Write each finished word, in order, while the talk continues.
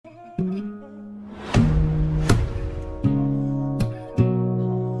Hi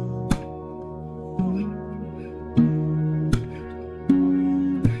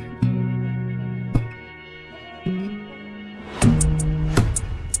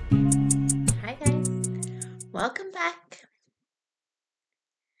guys, welcome back.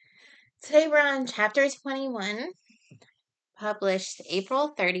 Today we're on chapter 21, published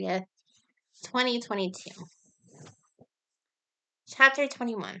April 30th, 2022. Chapter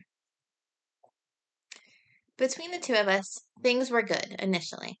 21. Between the two of us, things were good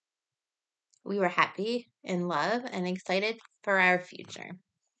initially. We were happy, in love, and excited for our future.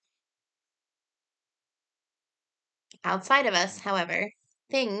 Outside of us, however,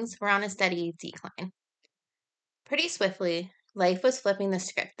 things were on a steady decline. Pretty swiftly, life was flipping the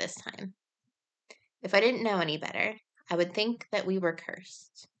script this time. If I didn't know any better, I would think that we were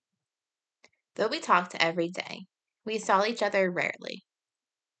cursed. Though we talked every day, we saw each other rarely.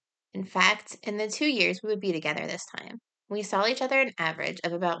 In fact, in the 2 years we would be together this time, we saw each other an average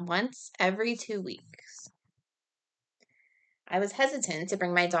of about once every 2 weeks. I was hesitant to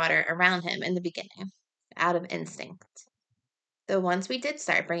bring my daughter around him in the beginning, out of instinct. Though once we did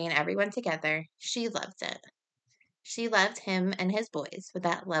start bringing everyone together, she loved it. She loved him and his boys with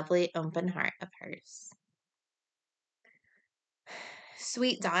that lovely open heart of hers.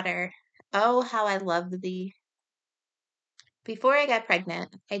 Sweet daughter, oh, how I loved thee. Before I got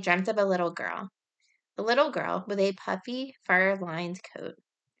pregnant, I dreamt of a little girl with a puffy, fur-lined coat.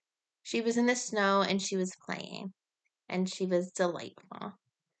 She was in the snow and she was playing, and she was delightful,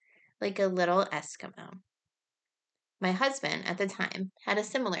 like a little Eskimo. My husband, at the time, had a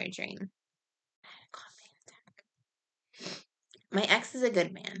similar dream. My ex is a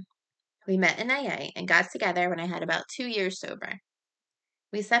good man. We met in AA and got together when I had about 2 years sober.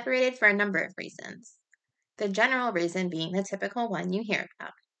 We separated for a number of reasons. The general reason being the typical one you hear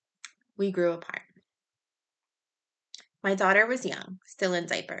about. We grew apart. My daughter was young, still in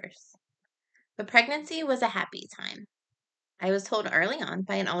diapers. But pregnancy was a happy time. I was told early on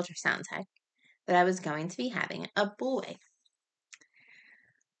by an ultrasound tech that I was going to be having a boy.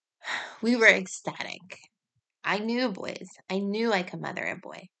 We were ecstatic. I knew boys. I knew I could mother a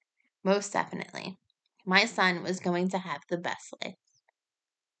boy. Most definitely. My son was going to have the best life.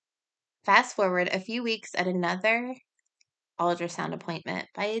 Fast forward a few weeks at another ultrasound appointment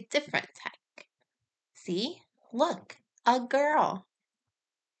by a different tech. See? Look, a girl.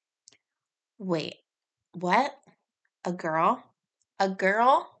 Wait, what? A girl? A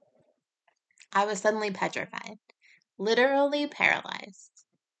girl? I was suddenly petrified, literally paralyzed.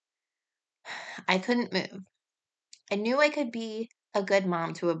 I couldn't move. I knew I could be a good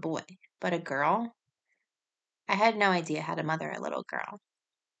mom to a boy, but a girl? I had no idea how to mother a little girl.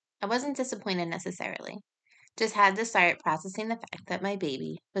 I wasn't disappointed necessarily, just had to start processing the fact that my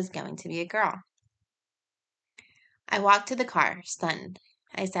baby was going to be a girl. I walked to the car, stunned.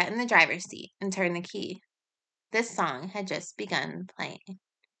 I sat in the driver's seat and turned the key. This song had just begun playing.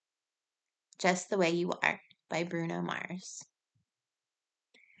 Just the Way You Are by Bruno Mars.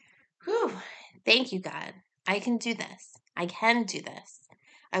 Whew, thank you, God. I can do this. I can do this.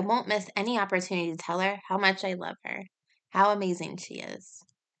 I won't miss any opportunity to tell her how much I love her, how amazing she is.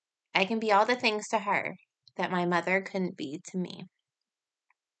 I can be all the things to her that my mother couldn't be to me.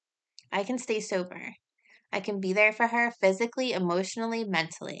 I can stay sober. I can be there for her physically, emotionally,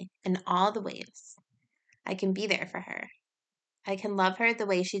 mentally, in all the ways. I can be there for her. I can love her the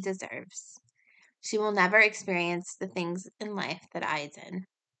way she deserves. She will never experience the things in life that I did.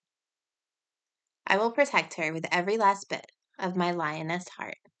 I will protect her with every last bit of my lioness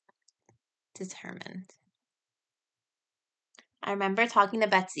heart. Determined. I remember talking to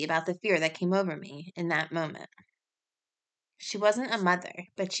Betsy about the fear that came over me in that moment. She wasn't a mother,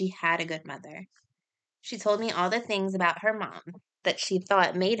 but she had a good mother. She told me all the things about her mom that she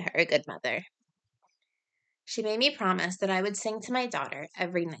thought made her a good mother. She made me promise that I would sing to my daughter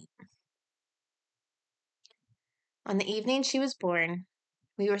every night. On the evening she was born,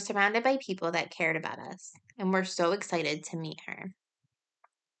 we were surrounded by people that cared about us and were so excited to meet her.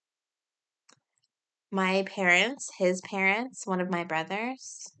 My parents, his parents, one of my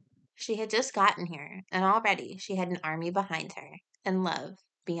brothers. She had just gotten here, and already she had an army behind her and love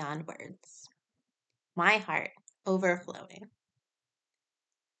beyond words. My heart overflowing.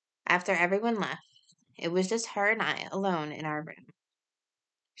 After everyone left, it was just her and I alone in our room.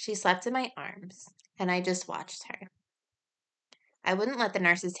 She slept in my arms, and I just watched her. I wouldn't let the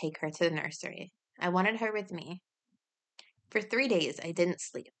nurses take her to the nursery. I wanted her with me. For 3 days, I didn't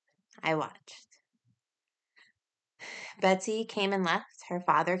sleep. I watched. Betsy came and left, her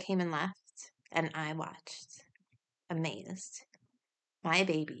father came and left, and I watched, amazed. My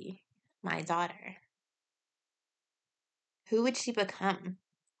baby my daughter. Who would she become?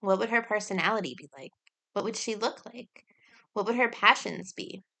 What would her personality be like? What would she look like? What would her passions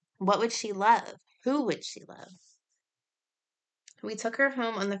be? What would she love? Who would she love? We took her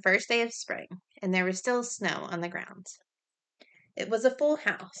home on the first day of spring, and there was still snow on the ground. It was a full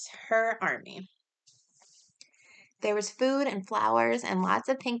house, her army. There was food and flowers and lots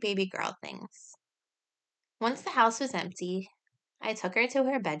of pink baby girl things. Once the house was empty, I took her to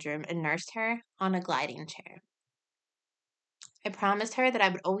her bedroom and nursed her on a gliding chair. I promised her that I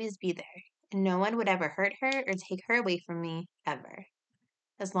would always be there, and no one would ever hurt her or take her away from me, ever,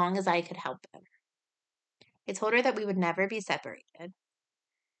 as long as I could help it. I told her that we would never be separated,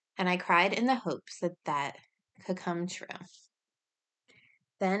 and I cried in the hopes that that could come true.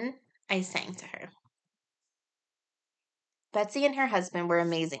 Then I sang to her. Betsy and her husband were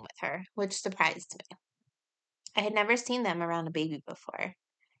amazing with her, which surprised me. I had never seen them around a baby before,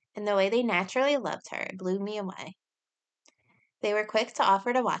 and the way they naturally loved her blew me away. They were quick to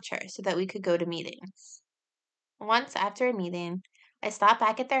offer to watch her so that we could go to meetings. Once, after a meeting, I stopped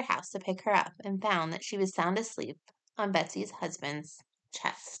back at their house to pick her up and found that she was sound asleep on Betsy's husband's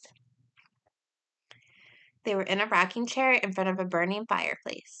chest. They were in a rocking chair in front of a burning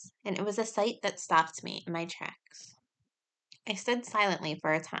fireplace, and it was a sight that stopped me in my tracks. I stood silently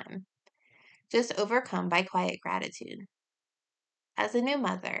for a time, just overcome by quiet gratitude. As a new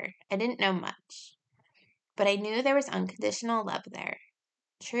mother, I didn't know much, but I knew there was unconditional love there.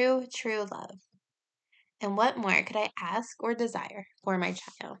 True, true love. And what more could I ask or desire for my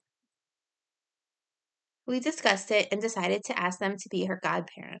child? We discussed it and decided to ask them to be her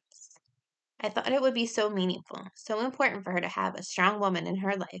godparents. I thought it would be so meaningful, so important for her to have a strong woman in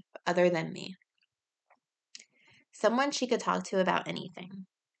her life other than me. Someone she could talk to about anything.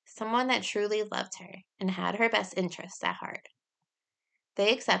 Someone that truly loved her and had her best interests at heart.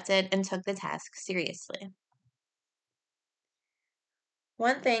 They accepted and took the task seriously.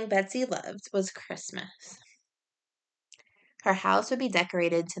 One thing Betsy loved was Christmas. Her house would be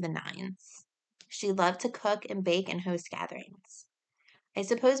decorated to the nines. She loved to cook and bake and host gatherings. I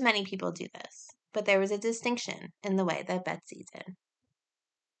suppose many people do this, but there was a distinction in the way that Betsy did.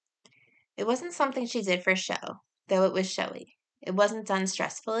 It wasn't something she did for show, though it was showy. It wasn't done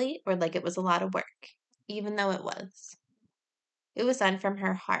stressfully or like it was a lot of work, even though it was. It was done from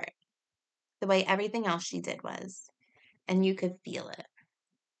her heart, the way everything else she did was, and you could feel it.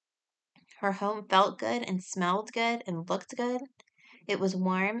 Her home felt good and smelled good and looked good. It was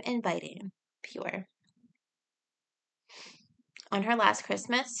warm, inviting, pure. On her last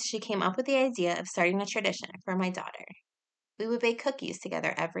Christmas, she came up with the idea of starting a tradition for my daughter. We would bake cookies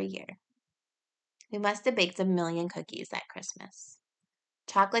together every year. We must have baked 1,000,000 cookies that Christmas.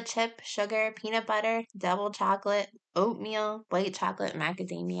 Chocolate chip, sugar, peanut butter, double chocolate, oatmeal, white chocolate,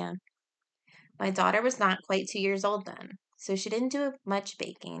 macadamia. My daughter was not quite 2 years old then, so she didn't do much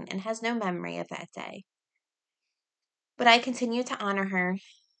baking and has no memory of that day. But I continue to honor her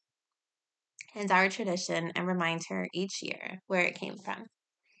and our tradition and remind her each year where it came from.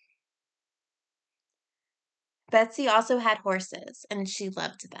 Betsy also had horses, and she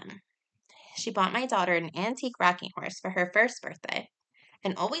loved them. She bought my daughter an antique rocking horse for her first birthday,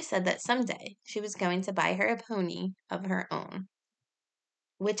 and always said that someday she was going to buy her a pony of her own,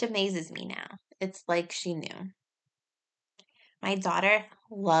 which amazes me now. It's like she knew. My daughter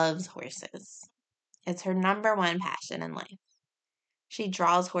loves horses. It's her number one passion in life. She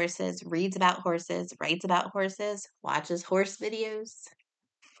draws horses, reads about horses, writes about horses, watches horse videos.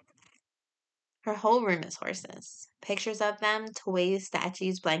 Her whole room is horses. Pictures of them, toys,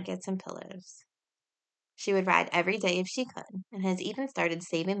 statues, blankets, and pillows. She would ride every day if she could, and has even started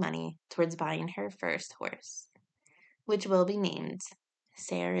saving money towards buying her first horse, which will be named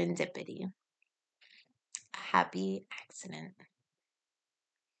Serendipity. A happy accident.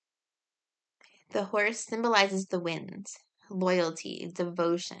 The horse symbolizes the wind, loyalty,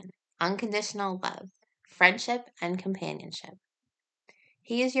 devotion, unconditional love, friendship, and companionship.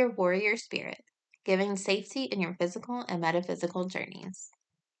 He is your warrior spirit, giving safety in your physical and metaphysical journeys.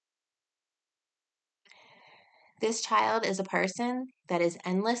 This child is a person that is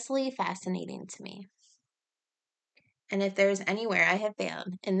endlessly fascinating to me. And if there's anywhere I have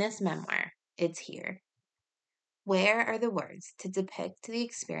failed in this memoir, it's here. Where are the words to depict the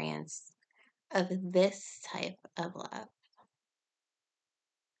experience of this type of love?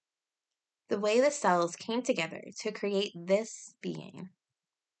 The way the cells came together to create this being.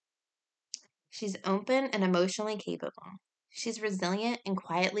 She's open and emotionally capable. She's resilient and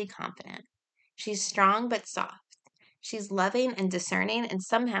quietly confident. She's strong but soft. She's loving and discerning and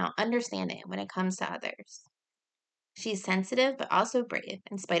somehow understanding when it comes to others. She's sensitive but also brave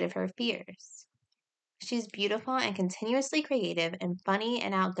in spite of her fears. She's beautiful and continuously creative and funny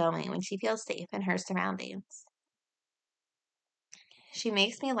and outgoing when she feels safe in her surroundings. She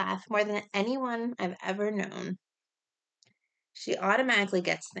makes me laugh more than anyone I've ever known. She automatically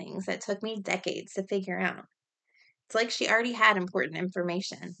gets things that took me decades to figure out. It's like she already had important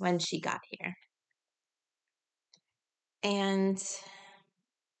information when she got here. And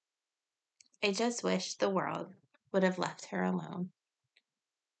I just wish the world would have left her alone.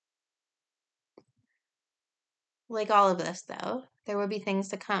 Like all of this, though, there would be things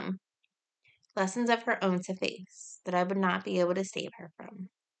to come, lessons of her own to face that I would not be able to save her from.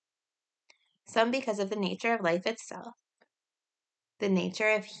 Some because of the nature of life itself, the nature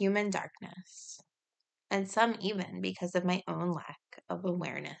of human darkness, and some even because of my own lack of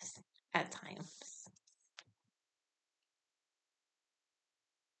awareness at times.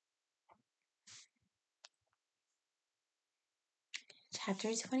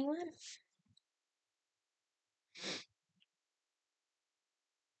 Chapter 21.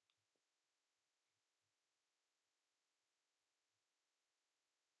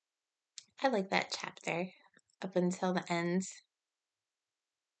 I like that chapter up until the end,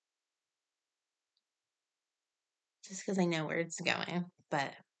 just because I know where it's going.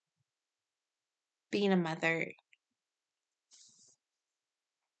 But being a mother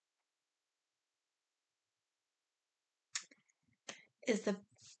is the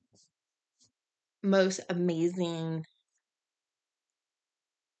most amazing,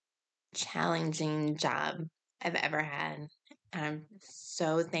 challenging job I've ever had. And I'm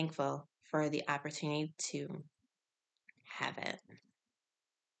so thankful for the opportunity to have it.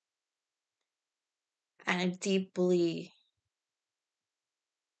 And I'm deeply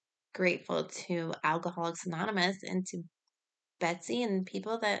grateful to Alcoholics Anonymous and to Betsy and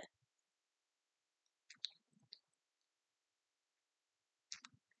people that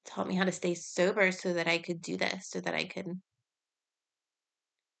taught me how to stay sober so that I could do this, so that I could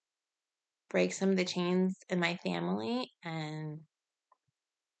break some of the chains in my family and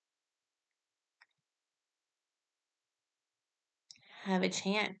have a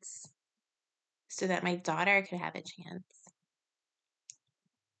chance so that my daughter could have a chance.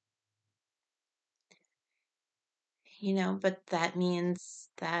 But that means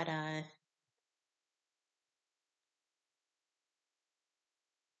that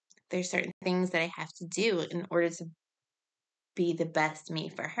there's certain things that I have to do in order to be the best me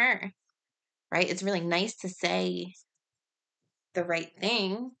for her, right? It's really nice to say the right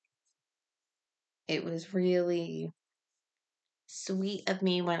thing. It was really sweet of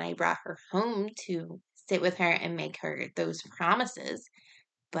me when I brought her home to sit with her and make her those promises.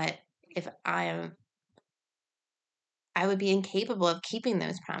 But if I would be incapable of keeping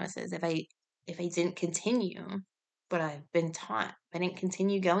those promises if I didn't continue what I've been taught. If I didn't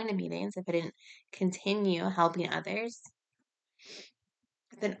continue going to meetings, if I didn't continue helping others,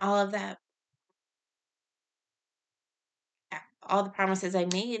 then all the promises I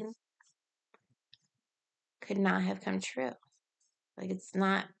made could not have come true. Like, it's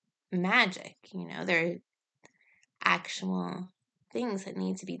not magic, there are actual things that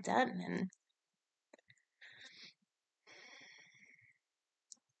need to be done. And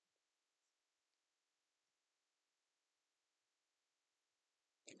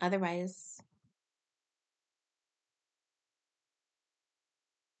otherwise,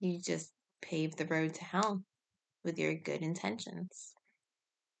 you just pave the road to hell with your good intentions.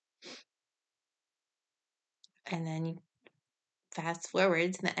 And then you fast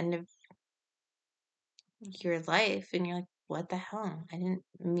forward to the end of your life and you're like, what the hell? I didn't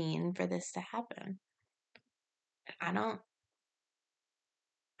mean for this to happen. I don't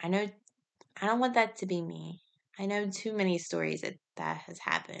I know I don't want that to be me. I know too many stories that has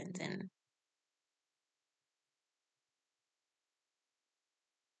happened, and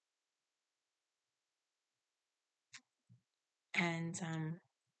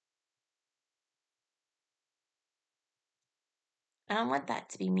I don't want that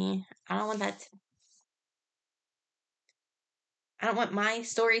to be me. I don't want my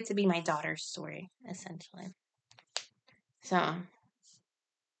story to be my daughter's story, essentially. So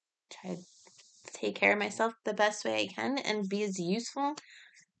try to take care of myself the best way I can and be as useful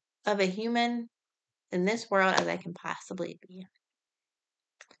of a human in this world as I can possibly be.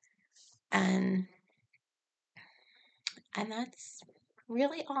 And that's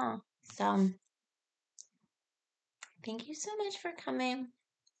really all. So thank you so much for coming.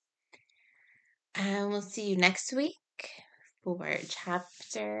 And we'll see you next week for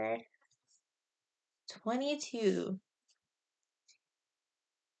chapter 22.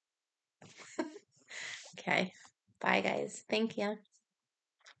 Okay. Bye, guys. Thank you.